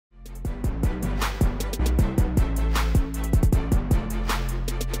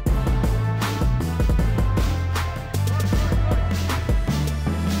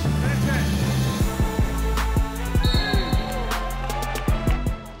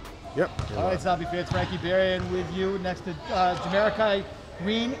Yep. All right, Zombie fans, Frankie Berrien with you next to Jahmerikah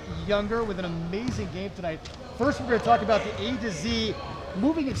Green-Younger with an amazing game tonight. First, we're going to talk about the A to Z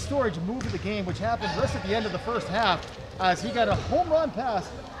moving and storage move of the game, which happened just at the end of the first half as he got a home run pass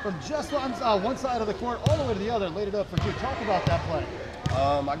from just on one side of the court all the way to the other, laid it up for two. Talk about that play.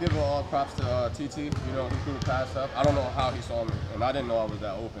 I give all props to TT. You know, he threw the pass up. I don't know how he saw me, and I didn't know I was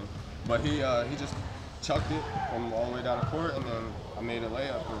that open. But he just chucked it from all the way down the court, and then I made a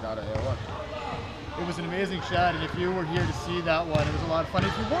layup and got an N1. It was an amazing shot, and if you were here to see that one, it was a lot of fun.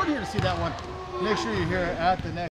 If you weren't here to see that one, make sure you're here at the next